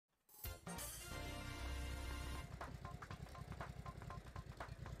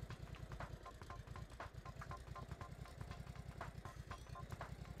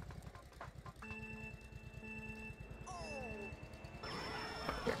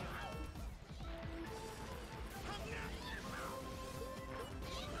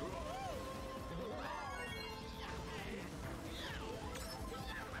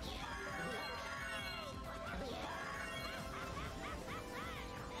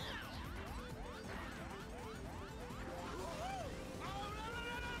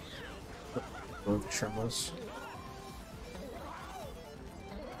move trimless.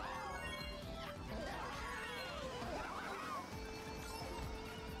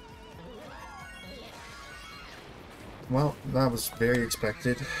 Well, that was very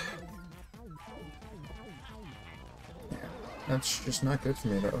expected. Yeah, that's just not good for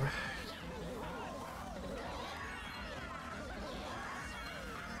me, though.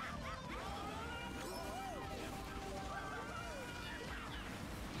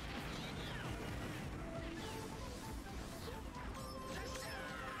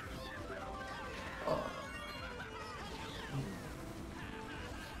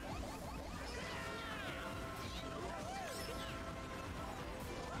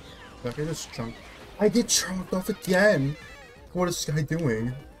 Like I just jumped. I get chunked off again! What is this guy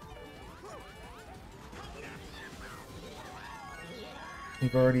doing?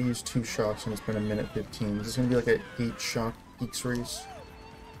 We've already used 2 shocks and it's been a minute 15. This is gonna be like an 8 shock geeks race.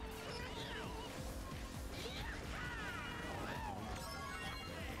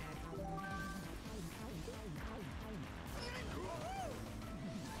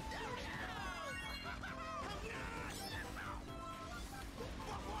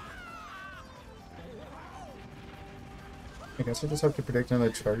 I guess I just have to predict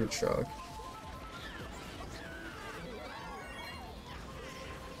another target shock.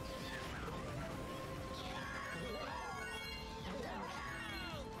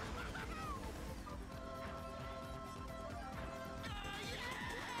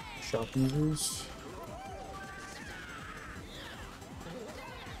 Shock users.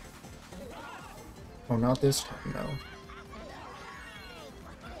 Oh, not this time, no.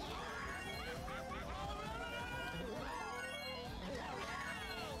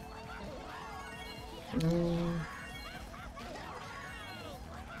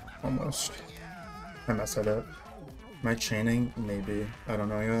 Almost. I messed that up. My chaining? Maybe. I don't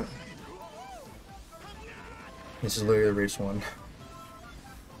know yet. This is literally race 1.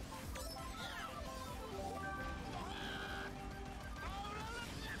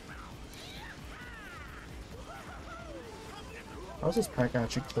 How's this pack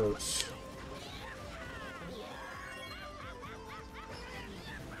actually close?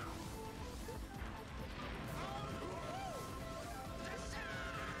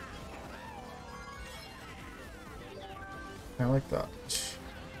 I like that.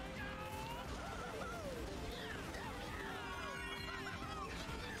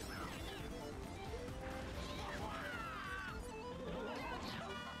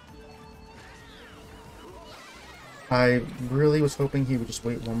 I really was hoping he would just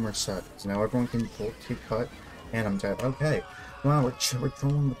wait one more set, because now everyone can pull take cut, and I'm dead. Okay, wow, we're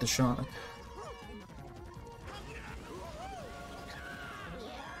trolling with the shock.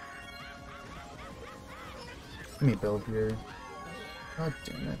 Let me build here. God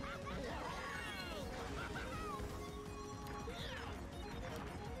damn it.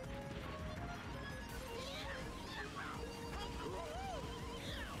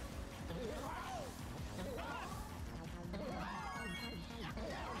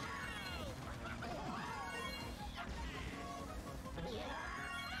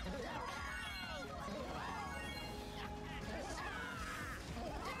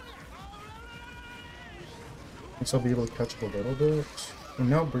 Guess I'll be able to catch up a little bit. Oh,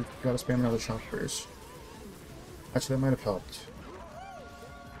 no, we gotta spam another shock first. Actually, that might have helped.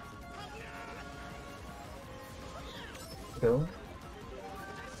 Bill?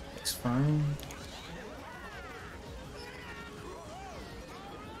 It's fine.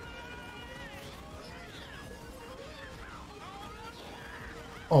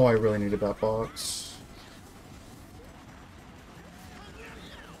 Oh, I really needed that box.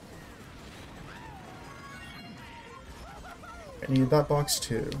 I need that box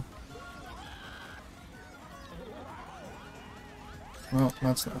too. Well,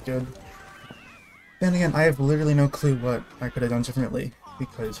 that's not good. Then again, I have literally no clue what I could have done differently,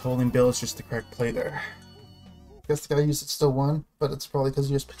 because holding Bill is just the correct play there. Guess the guy used it still won, but it's probably because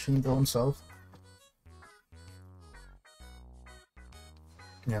he was pitching Bill himself.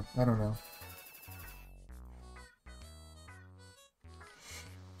 Yeah, I don't know.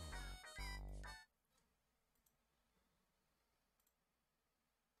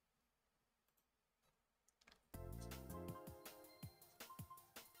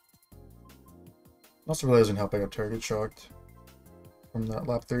 Also really doesn't help I got target shocked from that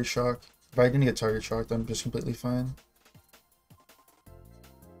lap 3 shock. If I didn't get target shocked, I'm just completely fine.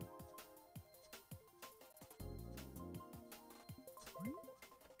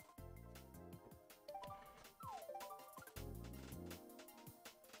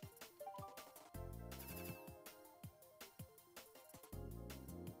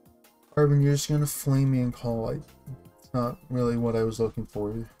 Carbon, you're just gonna flame me and call. It's not really what I was looking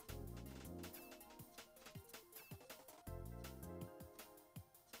for.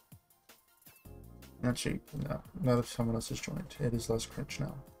 Actually, no. Now that someone else has joined, it is less cringe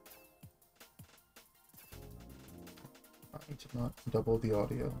now. I need to not double the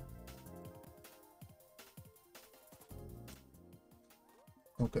audio.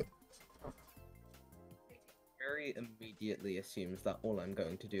 Okay. Very immediately assumes that all I'm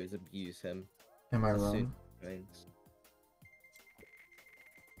going to do is abuse him. Am I wrong?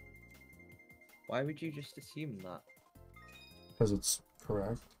 Why would you just assume that? Because it's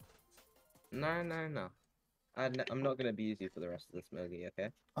correct. No. I'm not going to abuse you for the rest of this, Mogi,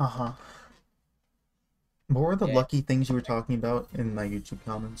 okay? Uh-huh. What were the Yeah. lucky things you were talking about in my YouTube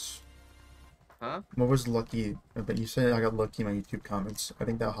comments? Huh? What was lucky? But you said I got lucky in my YouTube comments. I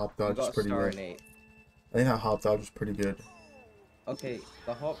think that hop You dodge is got a pretty star good. in 8. I think that hop dodge is pretty good. Okay,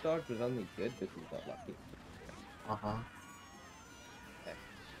 the hop dodge was only good because you got lucky. Uh-huh. Okay.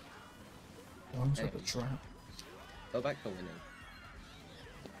 Sounds like a Anyways, trap. go back to winning.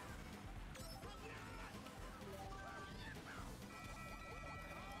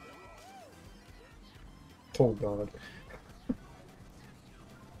 Oh god.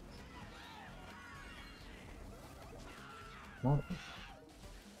 What?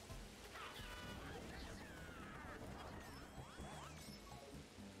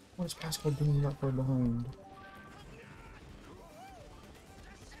 What is Pascal doing that far behind?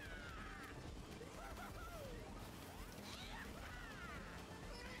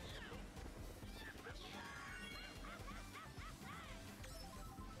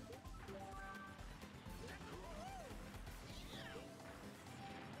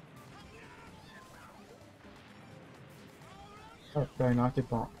 Oh, did I not get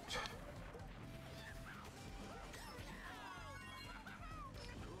bombed?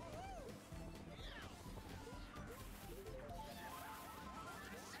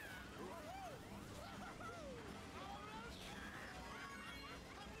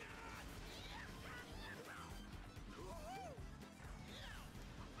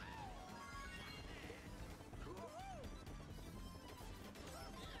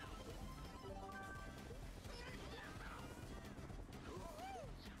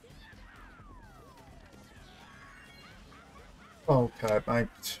 Okay,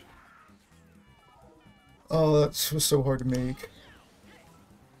 Oh, that was so hard to make.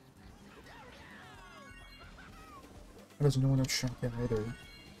 How does no one have shotgun either?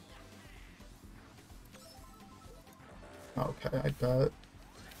 Okay, I bet.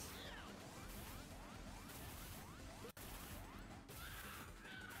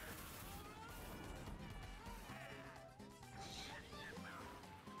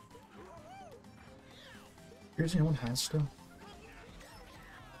 Seriously, no one has to?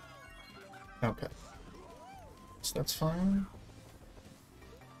 Okay. So that's fine.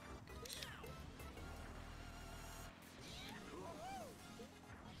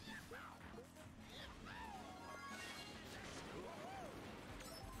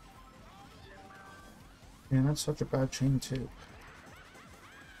 Man, that's such a bad chain too.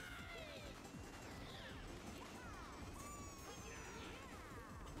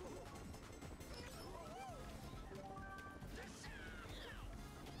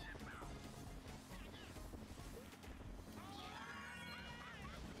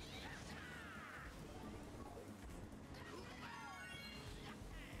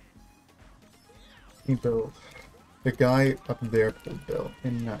 He built. The guy up there pulled Bill.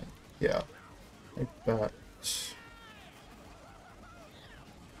 And yeah, I bet.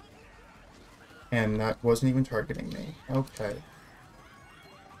 And that wasn't even targeting me. Okay.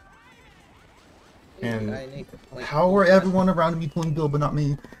 And how are everyone around me pulling Bill but not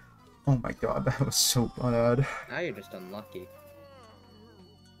me? Oh my god, that was so bad. Now you're just unlucky.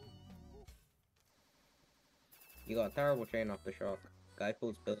 You got a terrible chain off the shock. Guy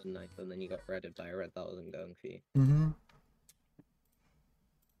pulls built knife and then you got redded by a red that wasn't going for you. Mm-hmm.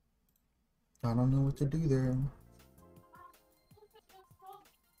 I don't know what to do there.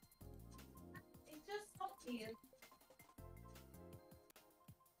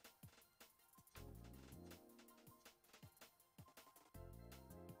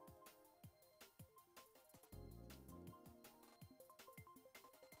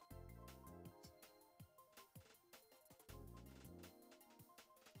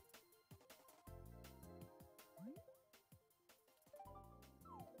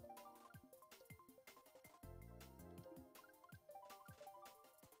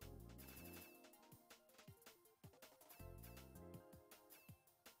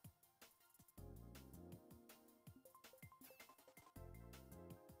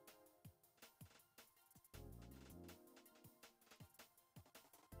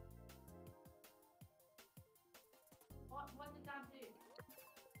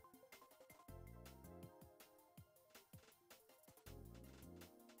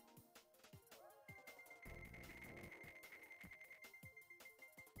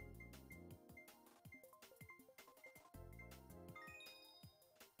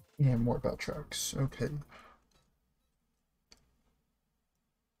 And more about trucks. Okay.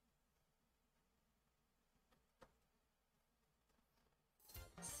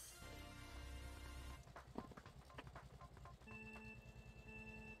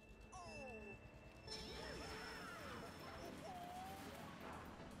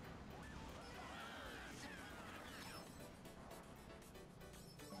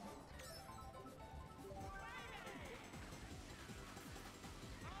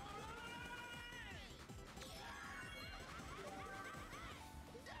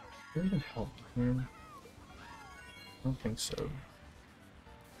 Is there even help here? I don't think so.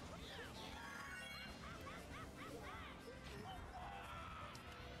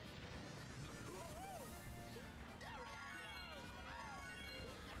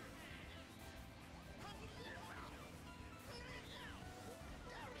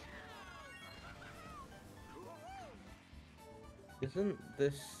 Isn't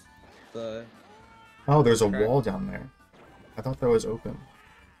this the Oh, there's a track? wall down there. I thought that was open.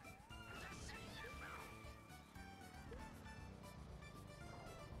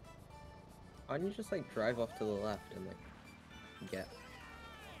 Why don't you just like drive off to the left and like get?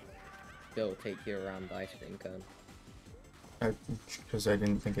 It'll take you around the ice cream cone. Because I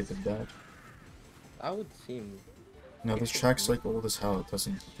didn't think it did that. That would seem. No, this track's like old as hell. It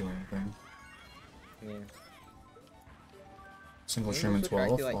doesn't do anything. Yeah. Single Wasn't trim and this the track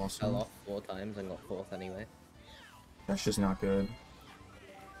 12. you, like, Awesome. fell off 4 times and got 4th anyway? That's just not good.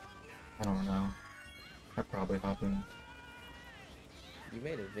 I don't know. That probably happened. You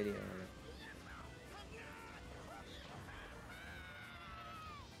made a video on it.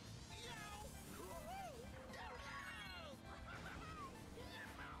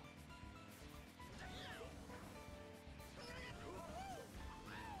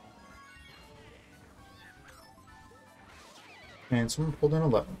 And someone pulled in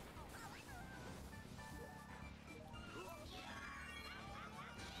 11.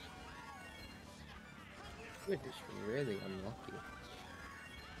 We're just really unlucky.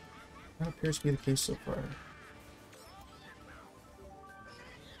 That appears to be the case so far.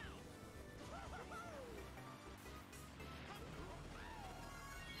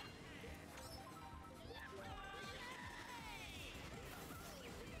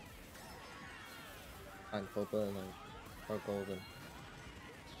 And for burning or golden.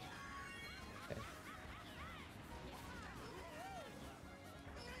 Okay.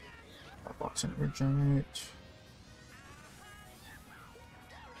 Box and regenerate.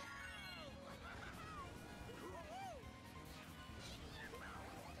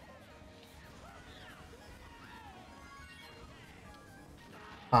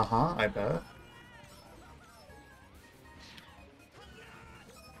 I bet.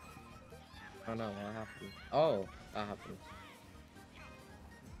 Oh no, what happened? Oh, that happened.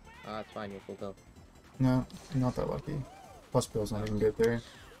 Ah, it's fine, you're full bill. No, not that lucky. Plus Bill's not even good there.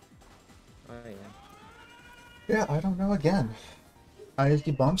 Oh yeah. Yeah, I don't know again. I just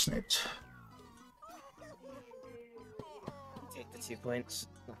get bomb sniped. Take the 2 points.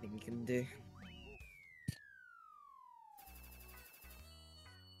 Nothing you can do.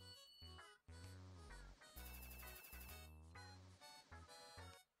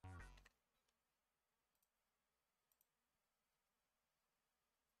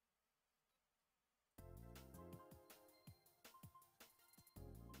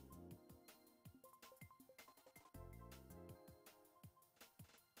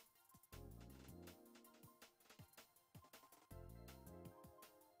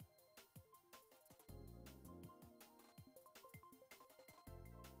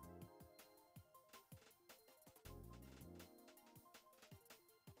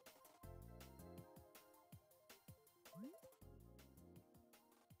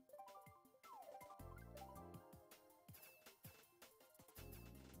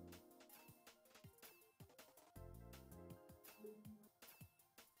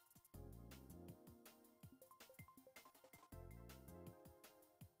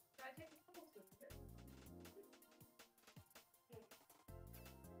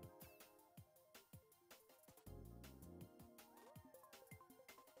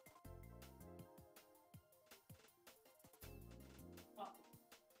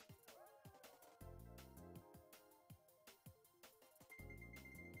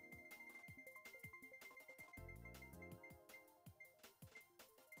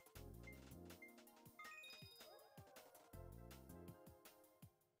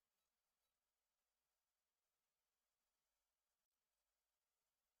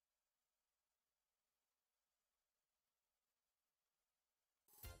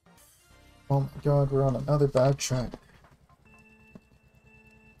 Oh my god, we're on another bad track.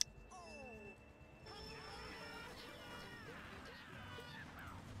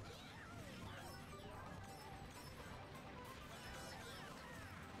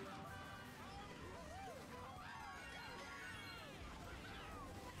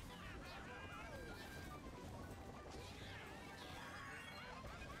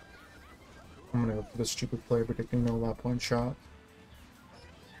 The stupid player predicting no lap one shot.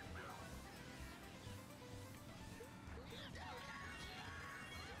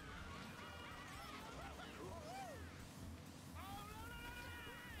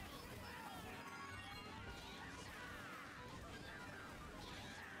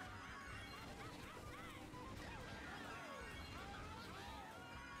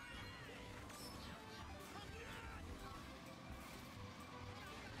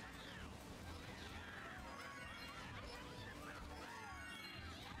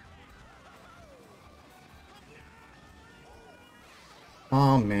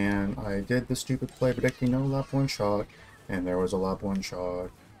 Oh man, I did the stupid play predicting no lap one shot, and there was a lap one shot.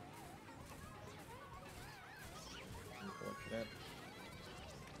 Unfortunate.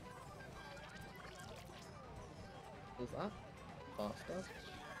 Was that faster?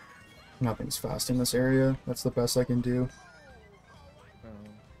 Nothing's fast in this area. That's the best I can do. Oh,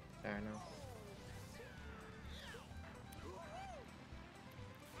 fair enough.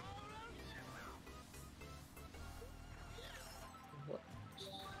 What?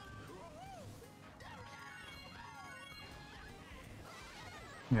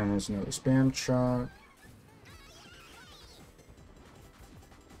 And there's another spam shot.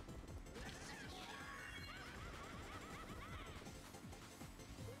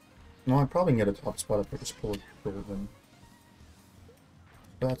 Well, I'd probably get a top spot if I just pull a golden.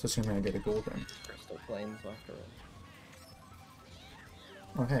 But that's assuming I get a golden. Crystal Flames after all.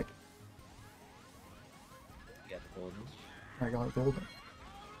 Oh heck, Get golden. I got a golden.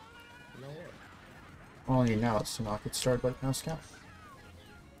 No way. All I need now is to not get started like now scout.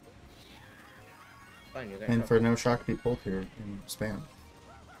 Fine, you're gonna And have for to- no shock to be pulled here in spam.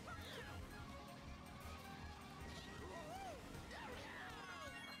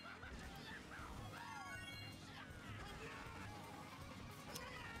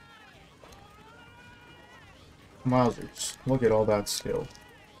 Wowzers, look at all that skill.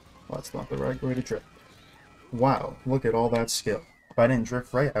 Well, that's not the right way to drift. Wow, look at all that skill. If I didn't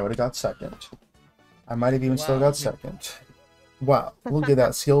drift right, I would have got second. I might have even still Wow. got second. Wow, look at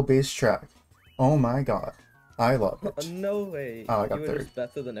that skill-based track. Oh my god. I love it. No way. Oh, I got you were third. just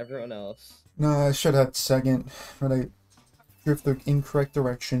better than everyone else. No, I should have had second, but I drift the incorrect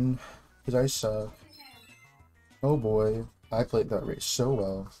direction because I suck. Oh boy, I played that race so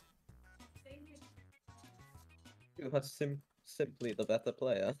well. You are simply the better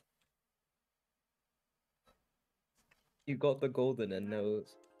player. You got the golden and no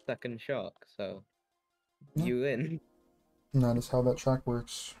second shock, so Yeah. you win. And that is how that track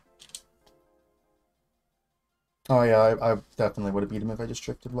works. Oh yeah, I definitely would have beat him if I just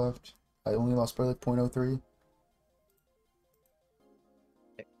drifted left. I only lost by like 0.03.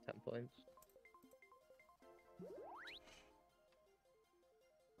 10 points.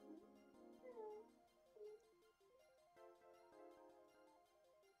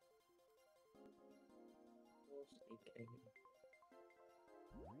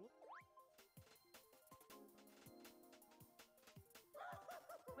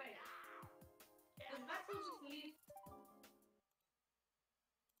 Sneaking.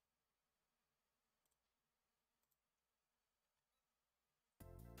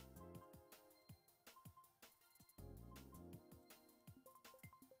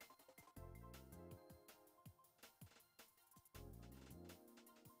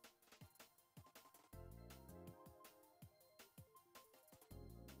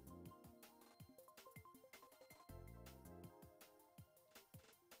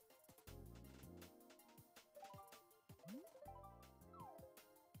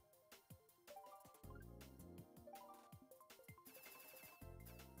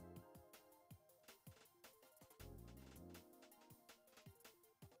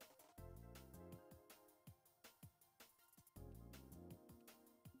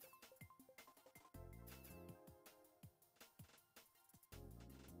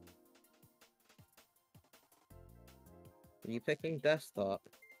 Are you picking desktop?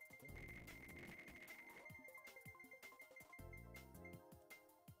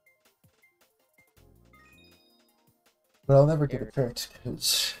 But I'll never get it picked,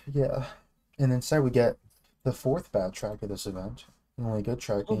 because, yeah. And instead we get the fourth bad track of this event. The only good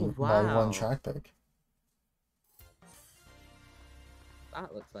track being my wow. one track pick.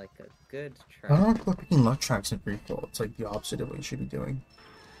 That looks like a good I track. don't know if we're picking luck tracks in freefall. It's like the opposite of what you should be doing.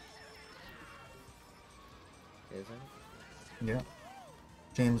 Is it? Yeah.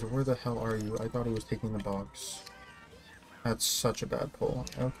 James, where the hell are you? I thought he was taking the box. That's such a bad pull.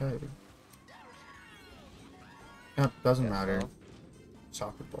 Okay. Yeah, doesn't Guess matter. so.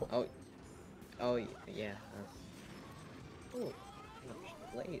 Soccer ball. Oh, yeah. That's... Oh, how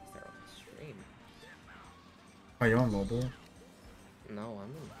much late there on the stream. Are you on mobile? No,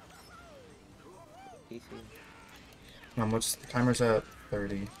 I'm in PC. What's the timer's at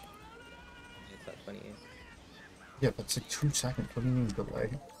 30? It's at 28. Yeah, that's like 2 seconds. What do you mean delay?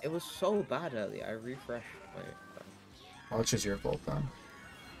 It was so bad earlier. I refreshed my. Oh, it's just your fault then.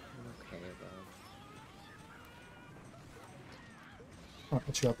 Okay, well. Oh, I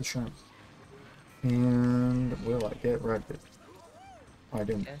bet you got the shrimp. And will I get red? Oh, I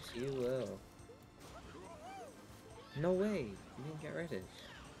didn't. Yes, you will. No way. You didn't get ready.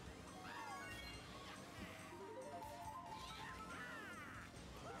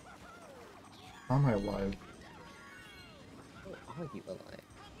 How am I alive? How are you alive?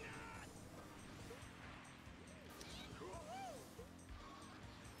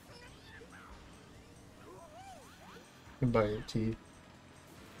 Goodbye, your teeth.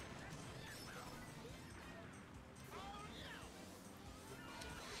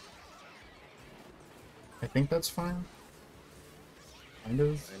 I think that's fine. Kind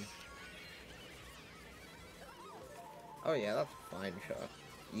of. Fine. Oh yeah, that's fine, sure.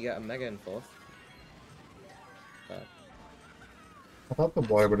 You got a mega in fourth. I thought the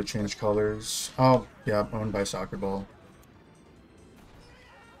water would have changed colors. Oh, yeah, owned by soccer ball.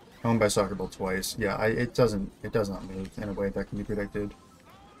 Owned by soccer ball twice. Yeah, it does not move in a way that can be predicted.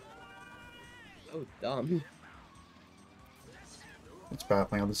 Oh, dumb. It's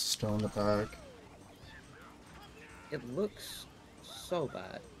baffling how this is still in the pack. It looks so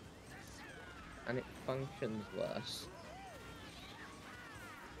bad. And it functions worse.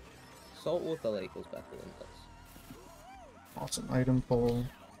 Saltwater Lake was better than this. Awesome item pull.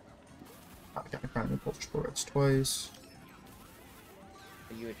 I got finally pulled sports twice.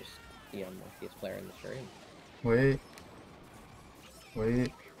 You were just the unluckiest player in the stream. Wait.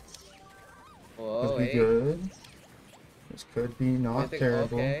 Whoa, Could be hey. good. This could be not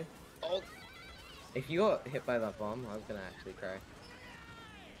terrible. Okay. Oh. If you got hit by that bomb, I was gonna actually cry.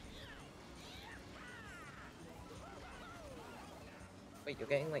 Wait, you're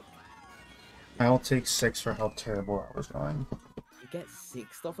getting like... I'll take 6 for how terrible I was going. You get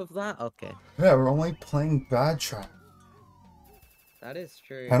 6 off of that? Okay. Yeah, we're only playing bad track. That is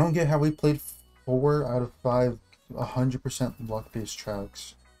true. I don't get how we played 4 out of 5 100% luck-based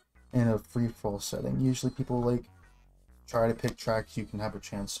tracks in a free-fall setting. Usually people like try to pick tracks you can have a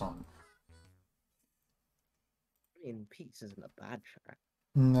chance on. I mean, Peaks isn't a bad track.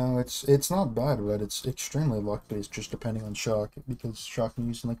 No, it's not bad, but it's extremely luck-based just depending on shock, because shock can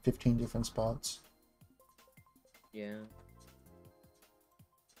use in like 15 different spots. Yeah.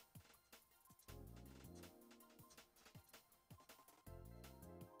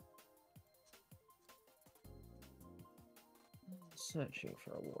 Searching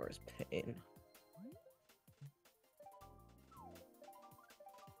for a war is pain.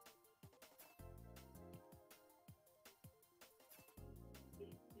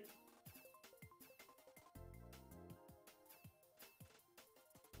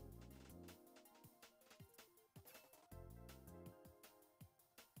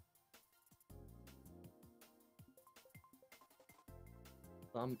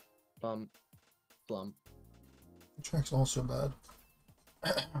 Bump, bump, blump. The track's also bad.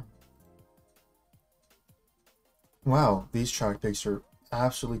 Wow, these track picks are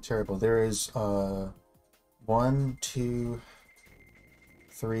absolutely terrible. There is 1, 2,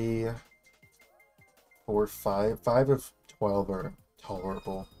 3, 4, 5. 5 of 12 are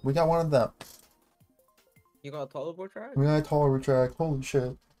tolerable. We got one of them. You got a tolerable track? We got a tolerable track. Holy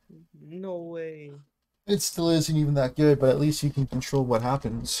shit. No way. It still isn't even that good, but at least you can control what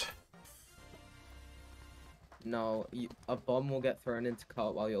happens. No, a bomb will get thrown into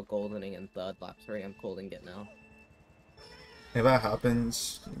cart while you're goldening in third lap. Sorry, I'm calling it now. If that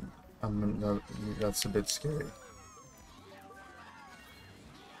happens, that's a bit scary.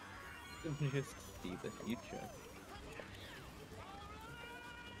 Just see the future.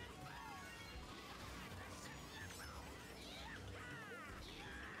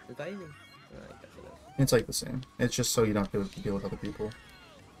 Is that even? I guess it is. It's like the same. It's just so you don't have to deal with other people.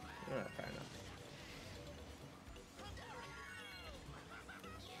 Fair enough.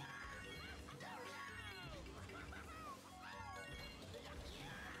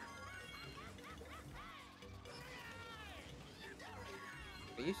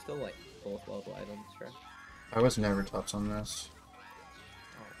 Are you still like fourth worldwide on this track? I was never tops on this.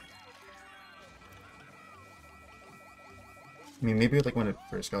 I mean, maybe like when it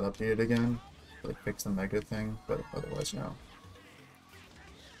first got updated again, like fix the mega thing, but otherwise no.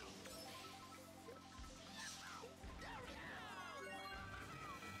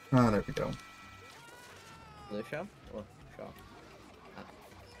 Ah, there we go. Blue shell or shell?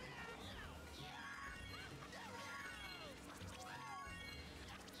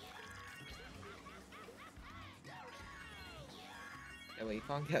 Yeah, well, you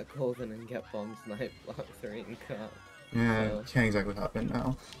can't get golden and get bomb snipe block 3 in Kart. Yeah, So, can't exactly happen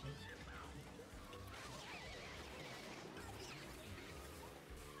now.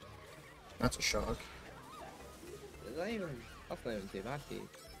 That's a shock. is that even... That's not even too bad for you.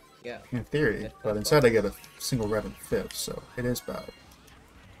 Yeah. In theory, Fifth but as instead I well. get a single red and fifth, so it is bad.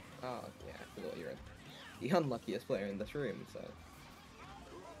 Oh, yeah, I forgot you're the unluckiest player in this room, so...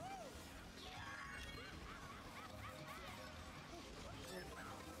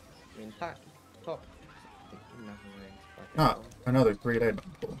 I mean, top... Nothing like Ah, another great item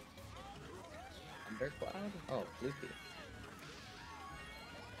pull. Undercloud? Oh, Loopy.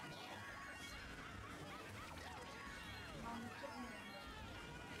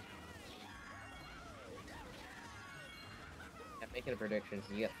 Yeah, making a prediction.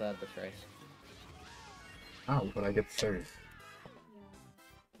 You get third this race. Oh, but I get third.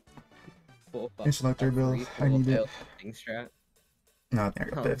 4 Inselector bill, 3 I 4 need it. strat. No, I think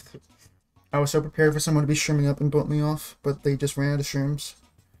I got Oh. fifth. I was so prepared for someone to be shrimming up and boot me off, but they just ran out of shrooms.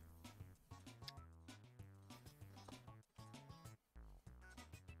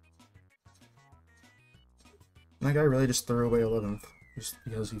 And that guy really just threw away 11th, just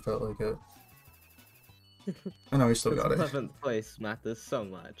because he felt like it. I know he still got it. 11th place matters so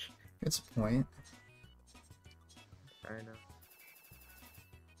much. It's a point. I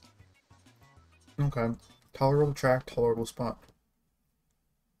know. Okay. Tolerable track, tolerable spot.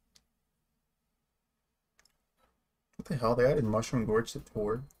 What the hell? They added Mushroom Gorge to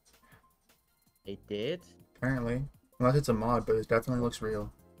Tour? They did? Apparently. Unless it's a mod, but it definitely looks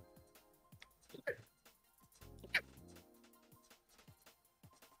real.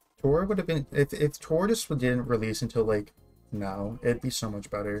 Tour would have been... If Tour just didn't release until, like, now, it'd be so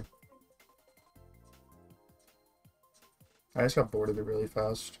much better. I just got bored of it really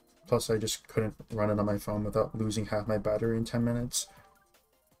fast. Plus, I just couldn't run it on my phone without losing half my battery in 10 minutes.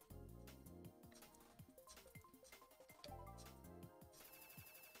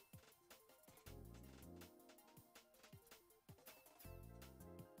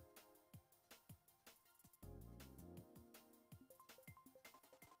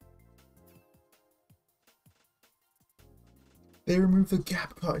 They removed the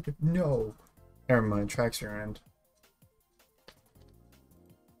gap cut. No. Never mind. Tracks are end.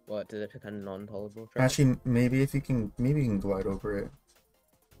 What, did it pick a non-tolerable track? Actually, maybe you can glide over it.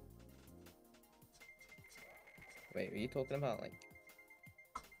 Wait, were you talking about, like,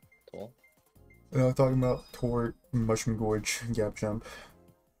 tall? No, I'm talking about Tor Mushroom Gorge Gap Jump.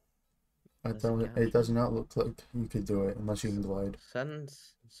 I There's a don't. gap It does jump? not look like you could do it unless you can glide. Send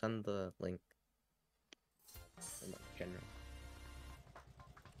the link. In, like, general.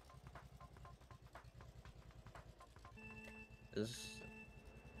 Is...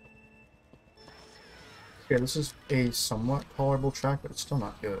 Yeah, this is a somewhat tolerable track, but it's still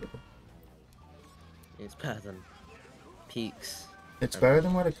not good. It's better than Peaks. It's better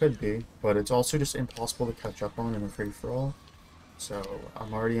than what it could be, but it's also just impossible to catch up on in a free-for-all. So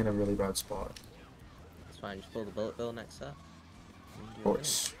I'm already in a really bad spot. It's fine, just pull the bullet bill next set. Of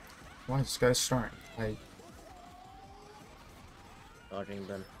course. Why is this guy starting? Dodging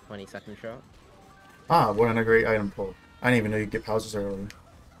the 20-second shot. Ah, what a great item pull. I didn't even know you could get pauses early.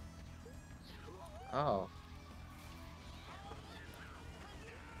 Oh.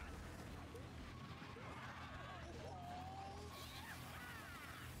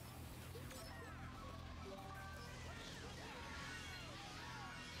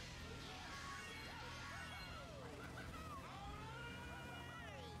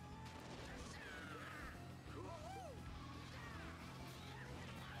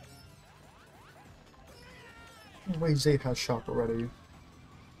 Wait, Zay has shop already. I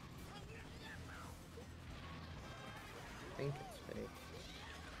think it's fake.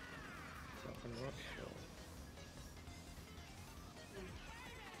 But I'm not sure.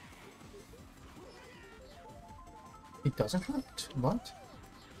 He doesn't have it? What?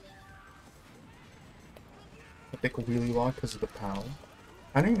 A big wheelie lock because of the POW.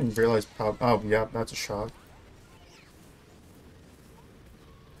 I didn't even realize POW. Oh, yeah, that's a shock.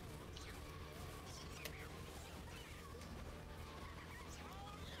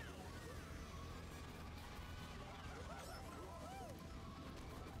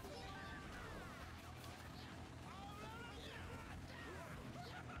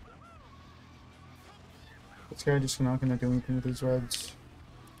 This guy just not gonna do anything with these reds.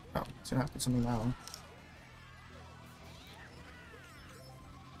 Oh, it's gonna happen to me now.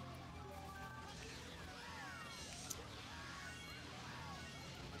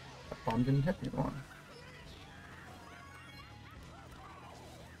 That bomb didn't hit anyone.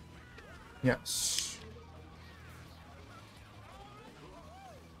 Yes.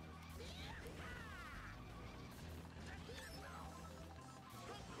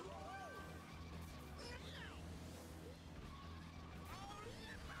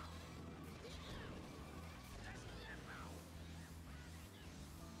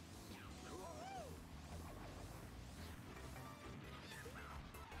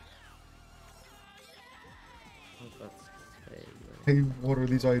 Hey, what are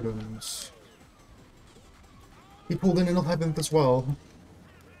these items? He pulled in an 11th as well.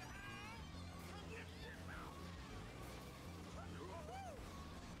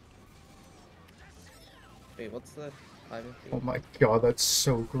 Wait, what's the item Oh fee? my god, that's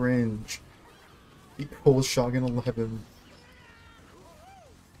so cringe. He pulls shotgun 11.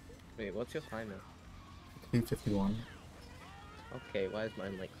 Wait, what's your timer? 851. Okay, why is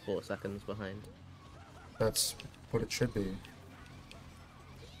mine like 4 seconds behind? That's what it should be.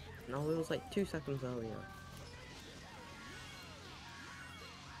 No, it was like 2 seconds earlier.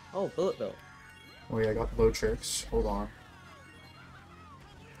 Oh, bullet bill. Oh yeah, I got low tricks. Hold on.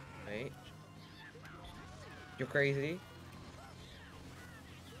 Wait. You're crazy.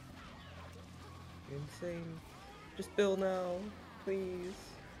 You're insane. Just bill now, please.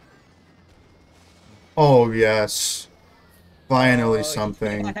 Oh yes. Finally Oh,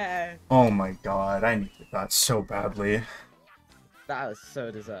 something. yeah! Oh my god, I needed that so badly. That was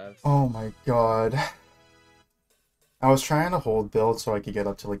so deserved. Oh my god. I was trying to hold build so I could get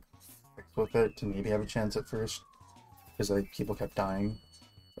up to like 6 with it to maybe have a chance at first. Because like people kept dying.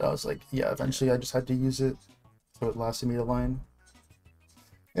 But I was like, yeah, eventually I just had to use it. So it lasted me the line.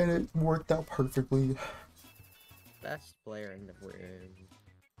 And it worked out perfectly. Best player in the room.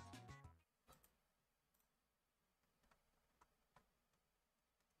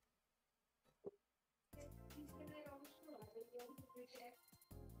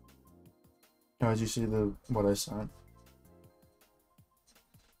 Now, as you see the what I sent.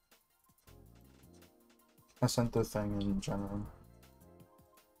 I sent the thing in general.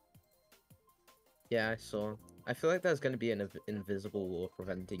 Yeah, I saw. I feel like there's gonna be an invisible wall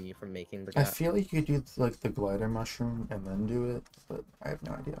preventing you from making the I gap. feel like you could do like the glider mushroom and then do it, but I have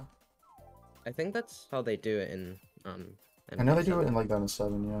no idea. I think that's how they do it in I know they do it in MK7. like that in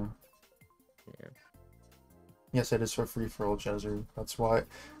 7, yeah. Yeah. Yes, it is for free for old Jezer. That's why.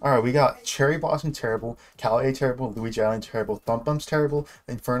 Alright, we got Cherry Blossom terrible, Calais terrible, Luigi Island terrible, Thump Bump's terrible,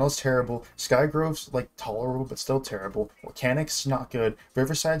 Infernal's terrible, Skygrove's like tolerable but still terrible, Volcanic's not good,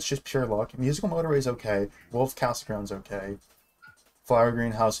 Riverside's just pure luck, Musical Motorway's okay, Wolf Castle Ground's okay, Flower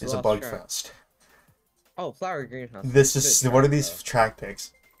Greenhouse is a Last bug track. fest. Oh, Flower Greenhouse is This a good is what are track these though. track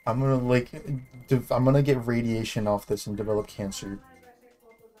picks? I'm gonna like, I'm gonna get radiation off this and develop cancer.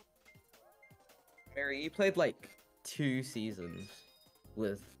 Mary, you played like 2 seasons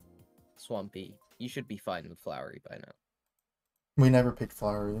with Swampy. You should be fine with Flowery by now. We never picked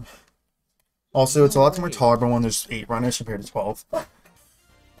Flowery. Also, it's No a lot more way. tolerable when there's 8 runners compared to 12.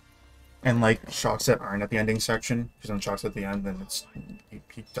 And like shocks that aren't at the ending section, because when shocks at the end, then it's you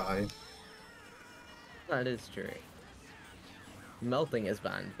die. That is true. Melting is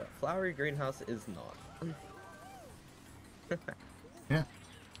banned, but Flowery Greenhouse is not. Yeah.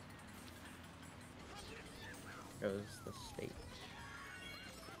 Goes the state.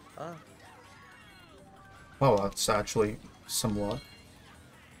 Ah, Oh, that's actually some luck.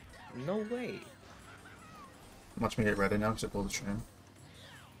 no way. Watch me get ready now because I pulled the train.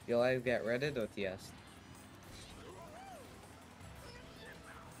 You'll either get Reddit or TS.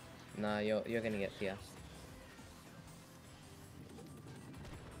 Nah, you're gonna get TS.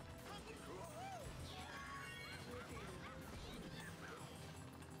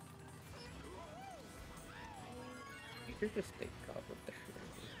 You should just take off with the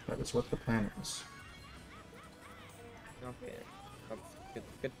shit. That is what the plan is. Okay. That's good,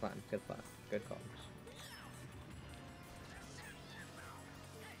 good plan, good plan. Good call.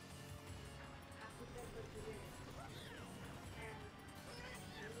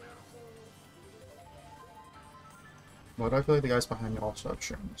 Why do I feel like the guys behind me also have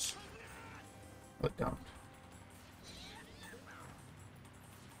trains? But don't.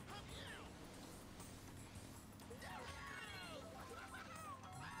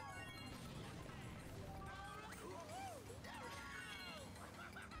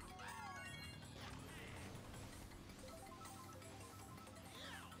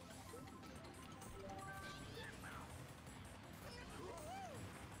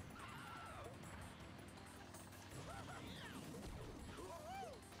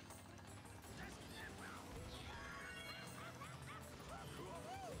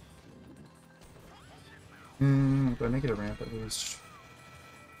 But I make it a ramp at least.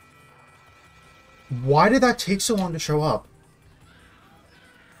 Why did that take so long to show up?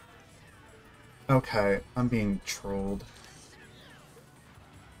 Okay, I'm being trolled.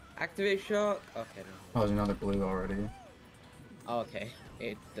 Activate shot. Okay. No. Oh, there's another blue already. Okay.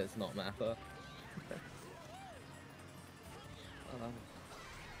 It does not matter.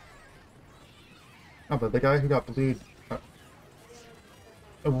 Oh, but the guy who got blued.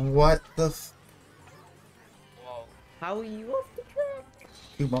 What the? Whoa. How are you off the track?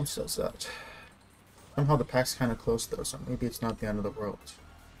 2 bumps does that. Somehow the pack's kind of close though, so maybe it's not the end of the world.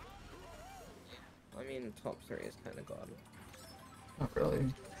 I mean, top 3 is kind of gone. Not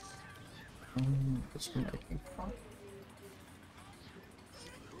really. Just making fun.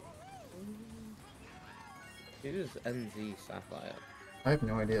 Who's NZ Sapphire? I have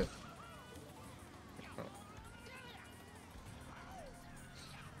no idea. Oh.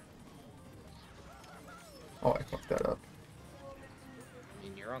 Oh, I fucked that up. I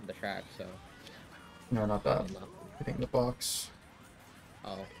mean, you're on the track, so. No, not that. Enough. Hitting the box.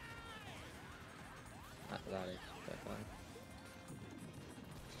 Oh. That is quite fine.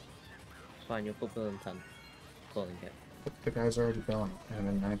 It's fine, you'll put Bill in 10. Pulling it. But the guy's already going. I'm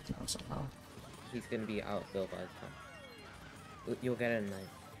in 9th now somehow. He's gonna be out Bill by the time. You'll get it in 9.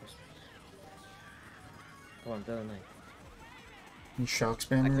 Come on, Bill in 9. Any shock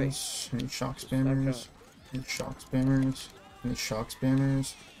spammers? Any shock spammers? Any shock spammers? Any shock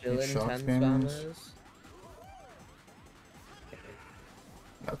spammers? Bill Any in shock 10 spammers? spammers.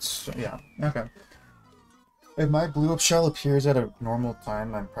 That's, yeah, okay. If my blue up shell appears at a normal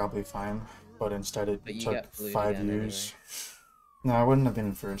time, I'm probably fine. But instead it But you took get blue 5 again years. No, I wouldn't have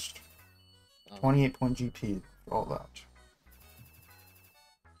been first. Oh. 28 point GP, all that.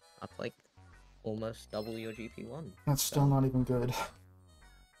 That's like almost double your GP1. That's still not even good.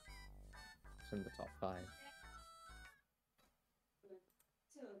 It's in the top 5.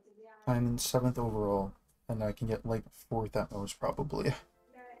 I'm in 7th overall, and I can get like 4th at most probably.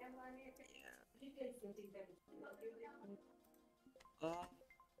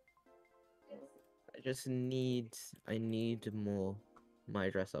 I need more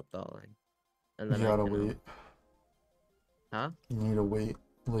My Dress Up Darling. And then You gotta I can, wait. Huh? You need to wait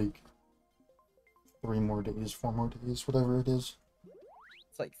like 3 more days, 4 more days, whatever it is.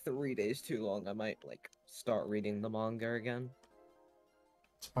 It's like 3 days too long. I might like start reading the manga again,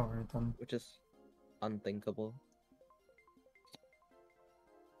 It's alright then. which is unthinkable.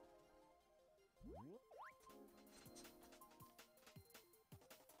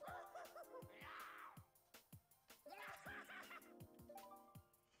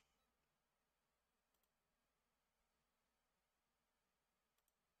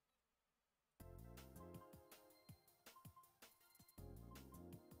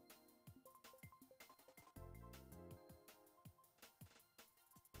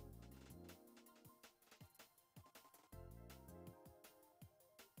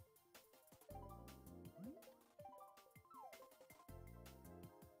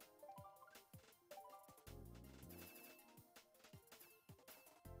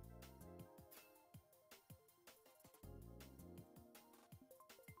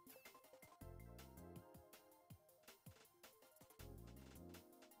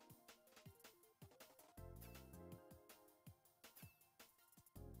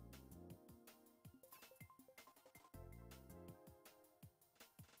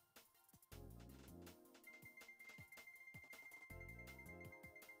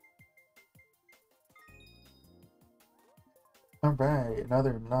 Alright,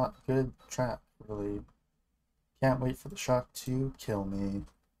 another not good trap, really. Can't wait for the shock to kill me.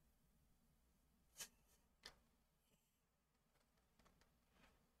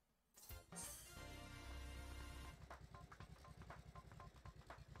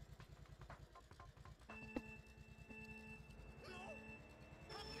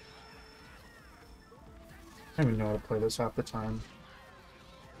 I don't even know how to play this half the time.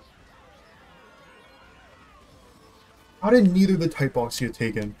 How did neither of the type box get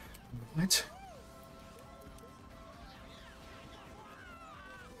taken? What?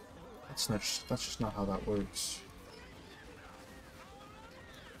 That's just not how that works.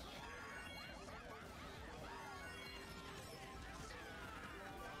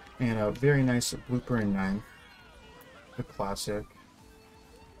 And a very nice blooper in 9th. The classic.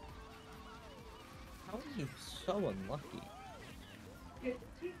 How are you so unlucky?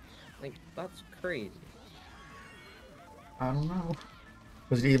 Like, that's crazy. I don't know.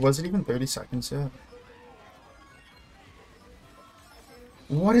 Was it even 30 seconds yet?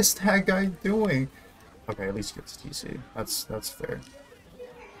 What is that guy doing? Okay, at least he gets TC. That's fair.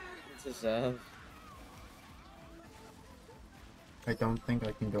 Deserve. I don't think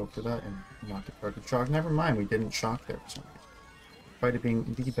I can go for that and not get target shock. Never mind, we didn't shock there for some reason. Despite it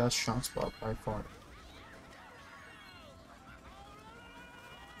being the best shock spot by far.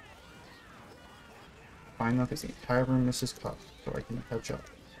 Fine enough is the entire room misses cup, so I can catch up.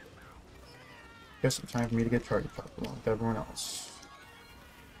 Just some time for me to get target cup along with everyone else.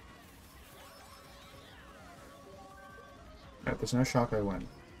 Alright, there's no shock, I win.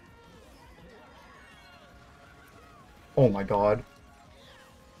 Oh my god.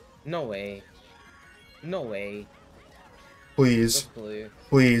 No way. No way. Please. Just blue.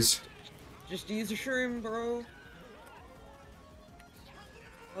 Please. Just use a shroom, bro.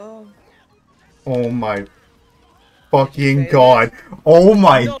 Oh. Oh my Did you fucking say that? god. Oh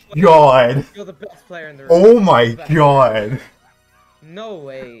my No way. god. You're the best player in the room. Oh You're my the best player in the god. room. No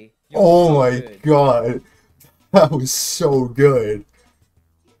way. You're Oh so my good. god. That was so good.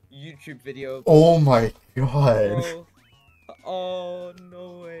 YouTube video. Oh my god. Bro. Oh,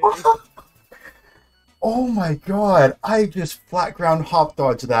 no way. Oh my god. I just flat ground hop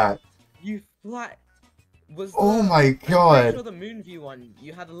dodged that. You flat. Was Oh the. my I'm pretty god. sure the moon view one,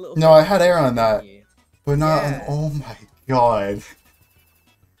 you had a little No, bit I of had air on didn't that. you? But not on. Yeah. Oh my god.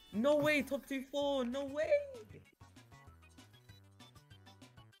 No way, top 2-4. No way.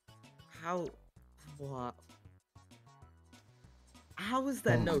 How? What? How is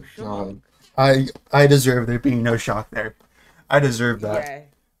there Oh no my shock? god. I deserve there being no shock there. I deserve that. Yeah,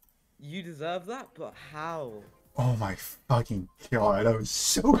 you deserve that, but how? Oh my fucking god. That was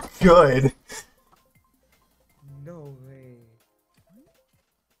so good. No way.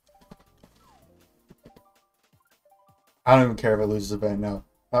 I don't even care if I lose this event now.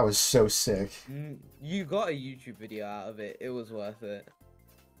 That was so sick. You got a YouTube video out of it. It was worth it.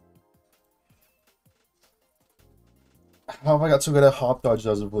 How have I got so good at hop dodge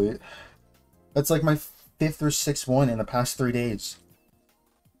as of late? That's like my 5th or 6th one in the past 3 days.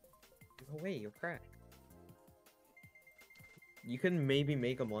 No way, you're cracked. You can maybe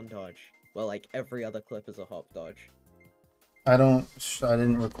make a montage where like every other clip is a hop dodge. I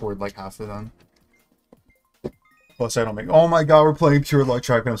didn't record like half of them. Plus I don't make. Oh my god, we're playing pure luck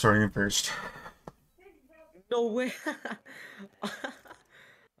track and I'm starting in first. No way.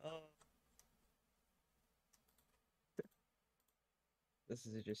 This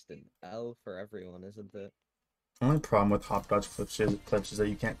is just an L for everyone, isn't it? The only problem with hop dodge clips is that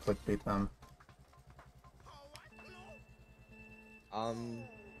you can't clickbait them.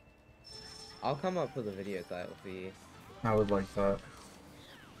 I'll come up with a video title for you. I would like that.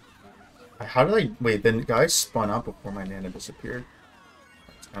 How did I... Wait, the guy spun out before my nana disappeared.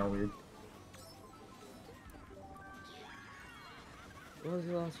 That's kind of weird. What was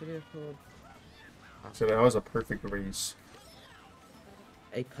the last video called? So that was a perfect race.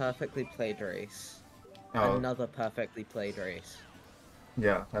 A perfectly played race. Oh, Another perfectly played race.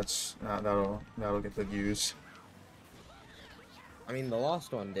 yeah, that's... that'll get the views. I mean, the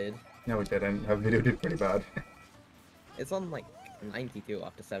last one did. No, it didn't. That video did pretty bad. It's on like 92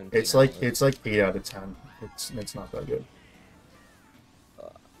 after 17 It's hours. like 8 out of 10. It's not that good.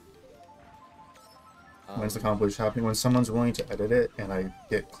 When's the compilation happening? When someone's willing to edit it and I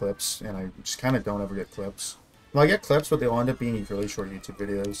get clips, and I just kind of don't ever get clips. Well, I get clips, but they all end up being really short YouTube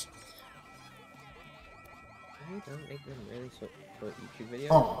videos. Maybe don't make them really short YouTube videos.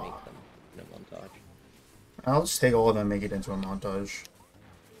 Aww. Make them in a montage. I'll just take all of them and make it into a montage.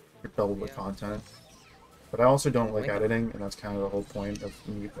 For double the content. But I also don't like editing, and that's kind of the whole point of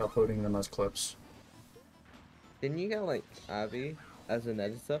me uploading them as clips. Didn't you get like Abby as an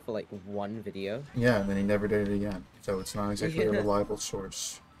editor for like one video? Yeah, and then he never did it again. So it's not exactly a Yeah. reliable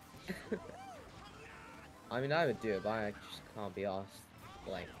source. I mean, I would do it, but I just can't be asked.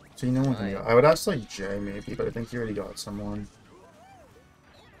 Like, So you know one thing, I would ask like Jay maybe, but I think he already got someone.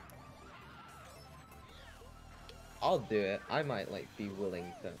 I'll do it. I might like be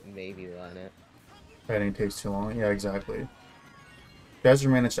willing to maybe learn it. Editing takes too long. Yeah, exactly. Desert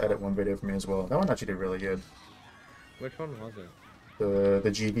managed to edit one video for me as well. That one actually did really good. Which one was it? The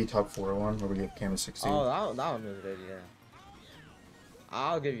GB top 4 one where we get Canvas 16. Oh, that one was good, yeah.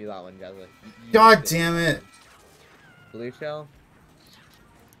 I'll give you that one, Jazza. God damn it! Blue shell?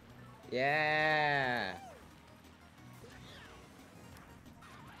 Yeah!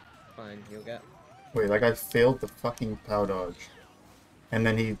 Fine, you'll get... Wait, that guy failed the fucking pow dodge. And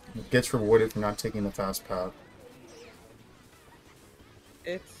then he gets rewarded for not taking the fast path.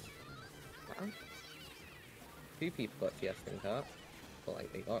 It's... Well, 2 people got fiesta in Kart. But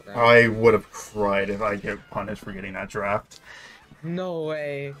like, they got round. I would have cried if I get punished for getting that draft. No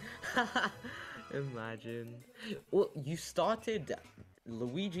way! Imagine. Well, you started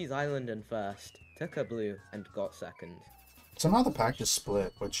Luigi's Island in first, took a blue, and got second. Somehow the pack just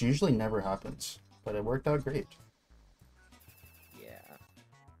split, which usually never happens. But it worked out great. Yeah.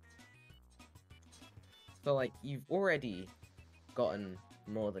 So, like, you've already gotten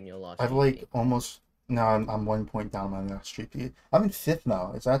more than your last I've GP. like almost... No, I'm 1 point down on my last GP. I'm in 5th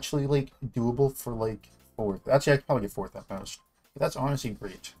now. It's actually like doable for like 4th. Actually, I could probably get 4th at most. But that's honestly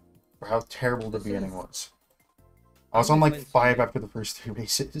great. For how terrible the beginning was. I was on like 5 after the first 3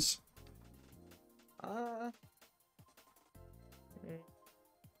 races.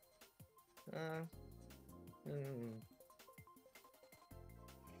 Hmm.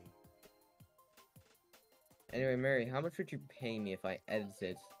 Anyway, Mary, how much would you pay me if I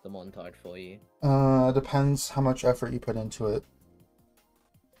edited the montage for you? Depends how much effort you put into it.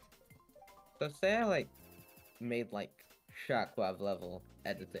 So say I like made like Shockwave level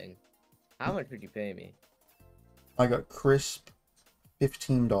editing. How much would you pay me? I got crisp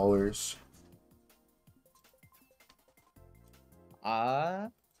 $15.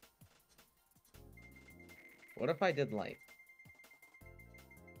 What if I did like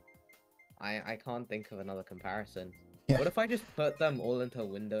I can't think of another comparison. Yeah. What if I just put them all into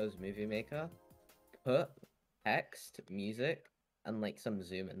Windows Movie Maker? Put text, music, and like some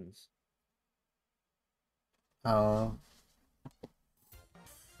zoom-ins. I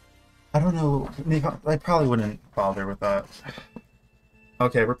don't know. I probably wouldn't bother with that.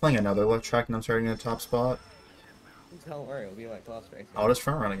 Okay, we're playing another left track and I'm starting in the top spot. Don't worry, it'll be like class racing. I'll just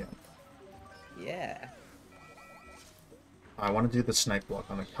front run again. Yeah. I want to do the snipe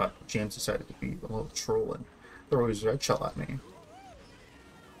block on the cut. James decided to be a little trolling. Throw his red shell at me.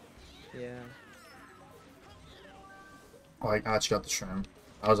 Yeah. Oh, I actually got the shrimp.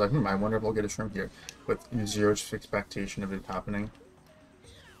 I was like, I wonder if I'll get a shrimp here. With zero expectation of it happening.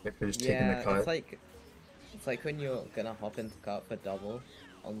 They could have just taken the cut. It's like when you're gonna hop into Kart for double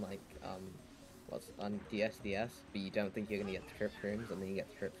on like what's on DSDS, but you don't think you're gonna get trip rooms and then you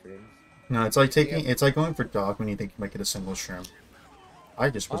get trip rooms. No, it's like taking it's like going for dog when you think you might get a single shrimp. I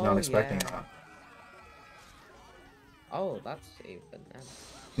just was not expecting that. Oh, that's a banana.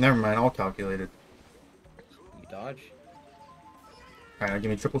 Never mind, all calculated. You dodge. Alright, now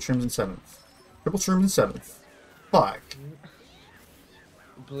give me triple shrooms in 7th. Triple shrooms in 7th. Fuck.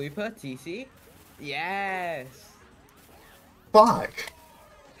 Blooper, TC? Yes! Fuck!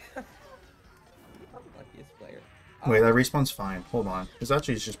 Luckiest player. Wait, that respawn's fine. Hold on. This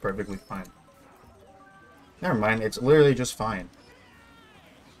actually is just perfectly fine. Never mind, it's literally just fine.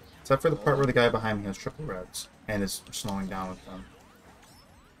 Except for the part where the guy behind me has triple reds and is slowing down with them.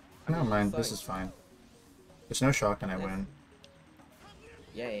 Never mind, this is fine. There's no shock and I win.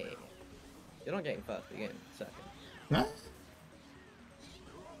 Yay. You're not getting first, you're getting second. Nah.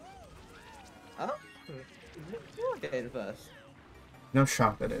 Oh? You're getting first. No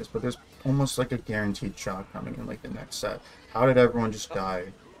shock that is, but there's almost like a guaranteed shock coming in like the next set. How did everyone just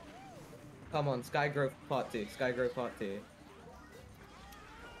die? Come on, Skygrove Part 2, Skygrove Part 2.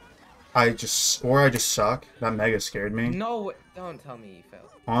 I just suck. That mega scared me. No, don't tell me you failed.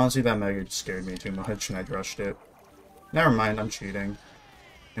 Honestly, that mega just scared me too much and I rushed it. Never mind, I'm cheating.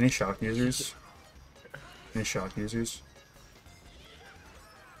 Any shock users? Any shock users?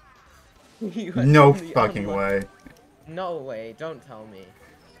 No fucking way. No way, don't tell me.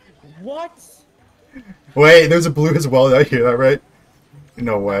 What? Wait, there's a blue as well, did I hear that right?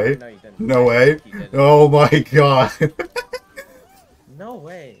 No way. No, you didn't. No way. Oh my god. No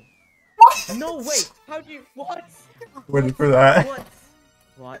way. No way. How'd you? What? Waiting for that.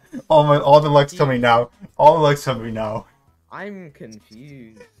 What? All the luck's coming now. All the luck's coming now. I'm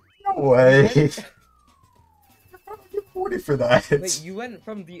confused. No way. I'm waiting for that. Wait, you went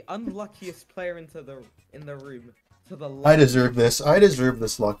from the unluckiest player in the room to the. I deserve this. I deserve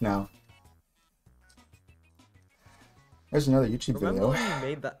this luck now. There's another YouTube Remember video. when you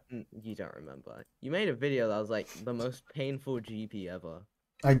made that? You don't remember. You made a video that was like the most painful GP ever.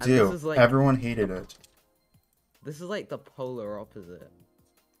 I do. Like, everyone hated it. This is like the polar opposite.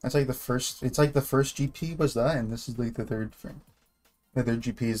 That's like the first. It's like the first GP was that, and this is like the third thing. The third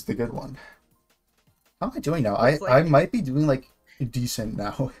GP is the good one. How am I doing now? I might be doing like decent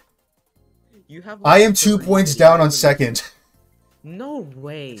now. You have. Like, I am 2 points down on second. No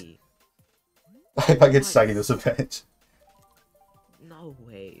way. If I get second this event. No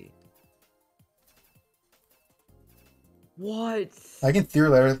way. What? I can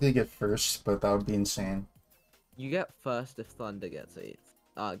theoretically get first, but that would be insane. You get first if Thunder gets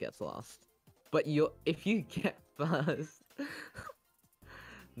gets last. But if you get first.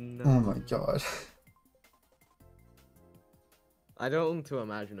 No. Oh my god. I don't want to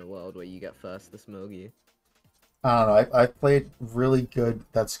imagine a world where you get first this Mogi. I don't know. I played really good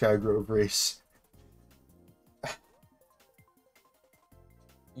that Skygrove race.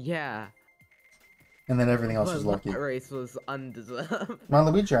 Yeah. And then everything else was lucky. That race was undeserved. My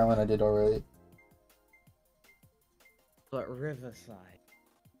Luigi Island I did already. But Riverside.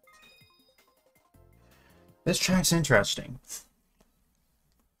 This track's interesting.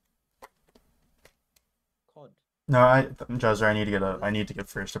 COD. No, Jazzer, I need to get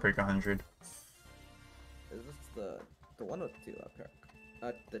first to break 100. Is this the 1 or 2 lap track?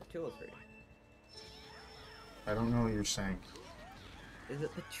 The 2 or 3? I don't know what you're saying. Is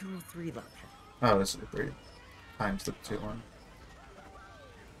it the 2 or 3 lap check? Oh, this is a 3 times the 2 one.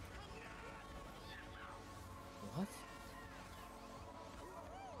 What?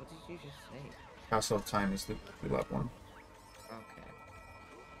 What did you just say? Castle of Time is the lap 1. Okay.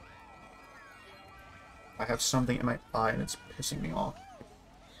 I have something in my eye and it's pissing me off.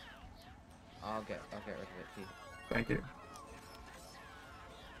 I'll get rid of it too. Thank you.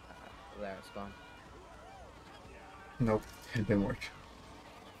 There, it's gone. Nope, it didn't work.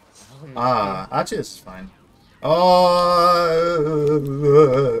 Oh, no. Ah, actually this is fine. Oh!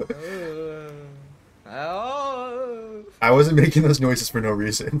 Oh! I wasn't making those noises for no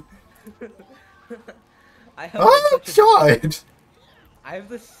reason. I have Oh like, such a... god! I have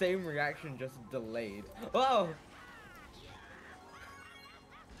the same reaction, just delayed. Oh!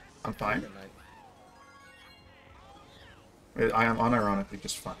 I'm fine. I am unironically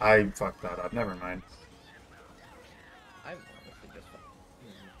just fine. I fucked that up. Never mind. I'm honestly just fine.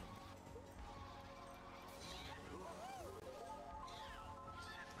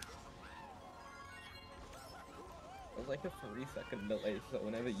 It was like a 3-second delay, so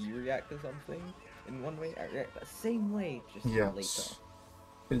whenever you react to something in one way, I react the same way, just later. Yes.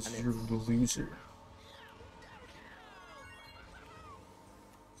 Because And you're the loser.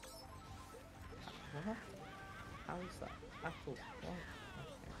 What? How is that? Apple. What?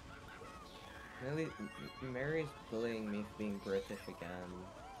 Okay. Really, Mary's bullying me for being British again.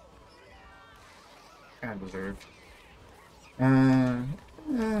 Kinda deserved.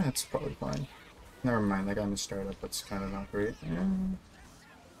 That's probably fine. Never mind, I got in the startup, that's kind of not great.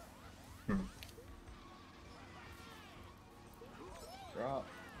 Drop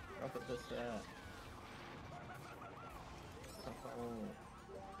it this Oh.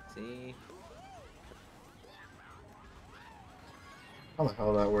 See? How the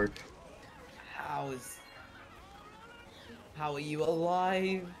hell that worked? How are you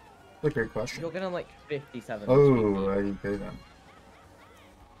alive? That's a great question. You're gonna like 57. Oh, okay then.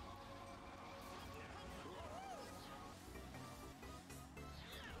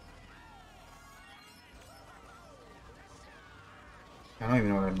 I don't even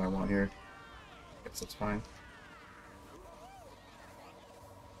know what I might want here. Guess that's fine.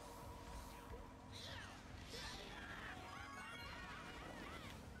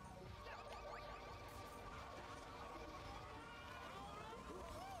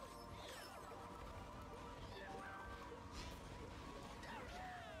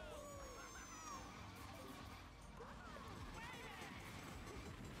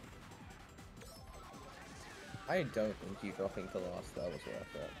 I don't think you dropping to last that was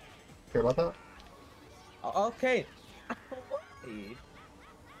worth it. Care about that? Okay.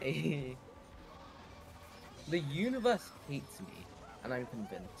 Hey. The universe hates me, and I'm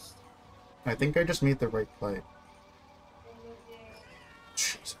convinced. I think I just made the right play.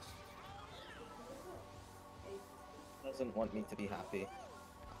 Jesus. Doesn't want me to be happy.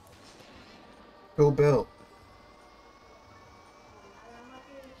 Go Bill.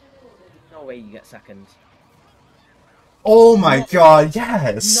 No way you get second. Oh my god,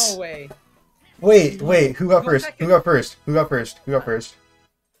 yes! No way. Wait, who got first? Who got first? Who got first? Who got first?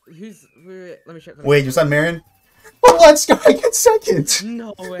 Let me check. Wait, was that Marin? Oh, let's go! I get second!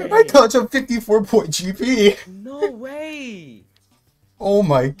 No way. I got a 54-point GP! No way. Oh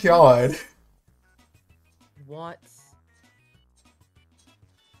my god. What?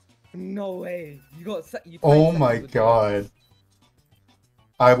 No way. You got you Oh tied my second with god.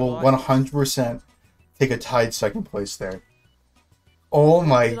 I will What? 100% take a tied second place there. Oh What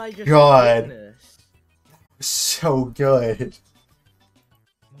my did I just god. witness? So good.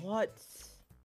 What?